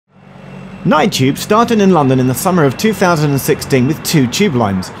Night Tube started in London in the summer of 2016 with 2 tube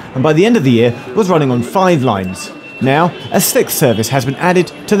lines, and by the end of the year was running on 5 lines. Now, a 6th service has been added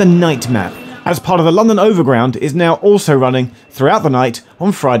to the night map, as part of the London Overground is now also running throughout the night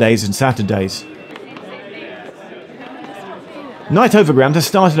on Fridays and Saturdays. Night Overground has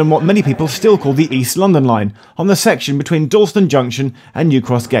started on what many people still call the East London line, on the section between Dalston Junction and New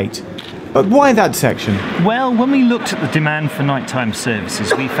Cross Gate. But why that section? Well, when we looked at the demand for nighttime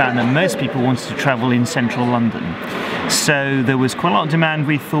services, we found that most people wanted to travel in central London. So there was quite a lot of demand,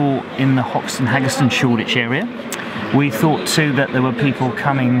 we thought, in the Hoxton, Haggerston, Shoreditch area. We thought too that there were people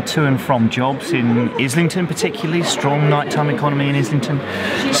coming to and from jobs in Islington, particularly, strong nighttime economy in Islington.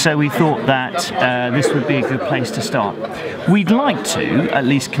 So we thought that this would be a good place to start. We'd like to at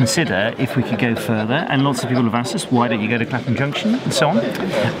least consider if we could go further, and lots of people have asked us, why don't you go to Clapham Junction and so on.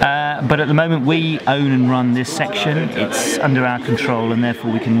 But at the moment we own and run this section. It's under our control, and therefore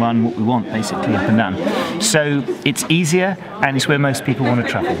we can run what we want basically up and down. So it's easier, and it's where most people want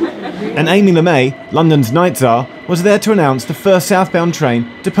to travel. And Amy LeMay, London's night czar, was there to announce the first southbound train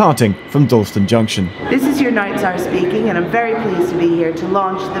departing from Dalston Junction. This is your night czar speaking, and I'm very pleased to be here to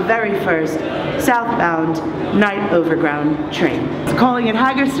launch the very first southbound night overground train. It's calling at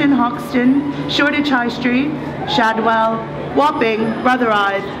Haggerston, Hoxton, Shoreditch High Street, Shadwell, Wapping,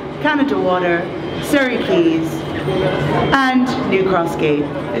 Rotherhithe, Canada Water, Surrey Quays, and New Cross Gate.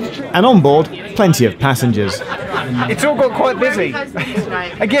 And on board, plenty of passengers. It's all got quite busy.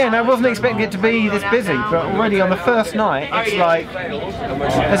 Again, I wasn't expecting it to be this busy, but already on the first night, it's like,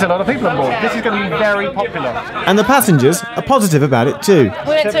 there's a lot of people on board. This is going to be very popular. And the passengers are positive about it too. We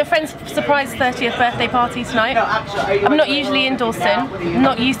went to a friend's surprise 30th birthday party tonight. I'm not usually in Dalston. I'm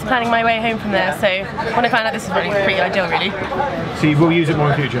not used to planning my way home from there, so when I found out this is pretty ideal, really. So you will use it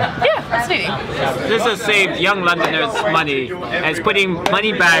more in future? Yeah, absolutely. This has saved young Londoners money, and it's putting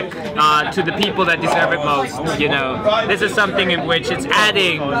money back to the people that deserve it most, you know. This is something in which it's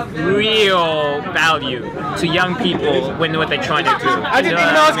adding real value to young people when what they're trying to do. I didn't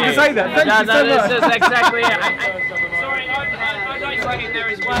even ask you to say that. Thank you so much. This is exactly it. Sorry, I like it there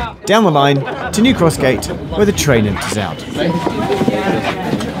as well. Down the line to New Cross Gate, where the train enters out.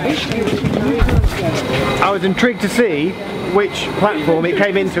 I was intrigued to see which platform it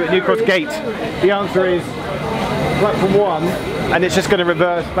came into at New Cross Gate. The answer is platform 1, and it's just going to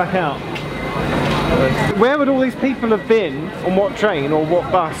reverse back out. Where would all these people have been, on what train or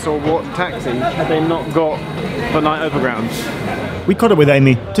what bus or what taxi, had they not got the Night Overground? We caught up with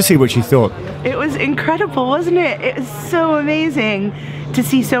Amy to see what she thought. It was incredible, wasn't it? It was so amazing to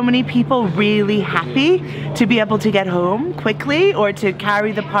see so many people really happy to be able to get home quickly or to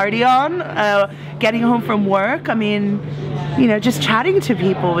carry the party on, getting home from work. I mean, you know, just chatting to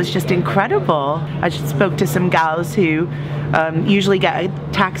people was just incredible. I just spoke to some gals who usually get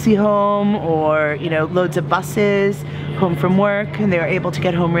a taxi home or, you know, loads of buses home from work, and they were able to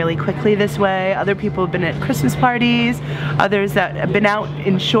get home really quickly this way. Other people have been at Christmas parties, others that have been out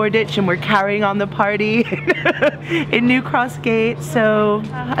in Shoreditch and were carrying on the party in New Cross Gate. So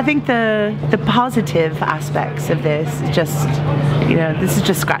I think the positive aspects of this is just, you know, this is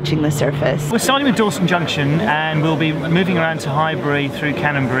just scratching the surface. We're starting with Dalston Junction, and we'll be moving around to Highbury through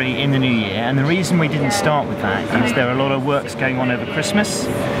Canonbury in the new year. And the reason we didn't start with that is there are a lot of works going on over Christmas.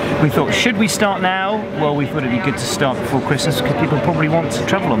 We thought, should we start now? Well, we thought it'd be good to start before Christmas, because people probably want to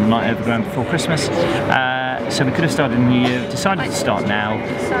travel on the Night Overground before Christmas. So we could have started in the new year, decided to start now,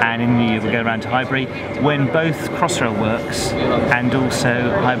 and in the new year we'll go around to Highbury when both Crossrail works and also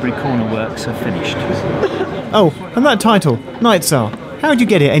Highbury Corner works are finished. Oh, and that title, Night Czar, how'd you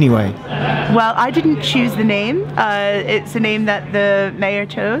get it anyway? Well, I didn't choose the name. It's a name that the mayor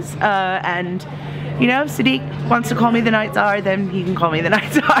chose, and you know, if Sadiq wants to call me the Night Czar, then he can call me the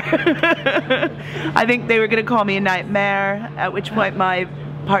Night Czar. I think they were going to call me a nightmare, at which point my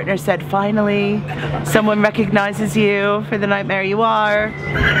partner said, finally, someone recognizes you for the nightmare you are.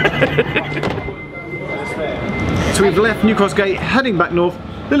 So we've left New Cross Gate, heading back north.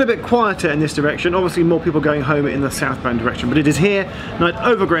 A little bit quieter in this direction, obviously more people going home in the southbound direction, but it is here. Night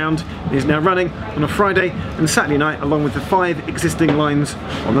Overground is now running on a Friday and Saturday night, along with the 5 existing lines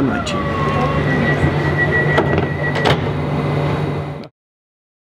on the Night Tube.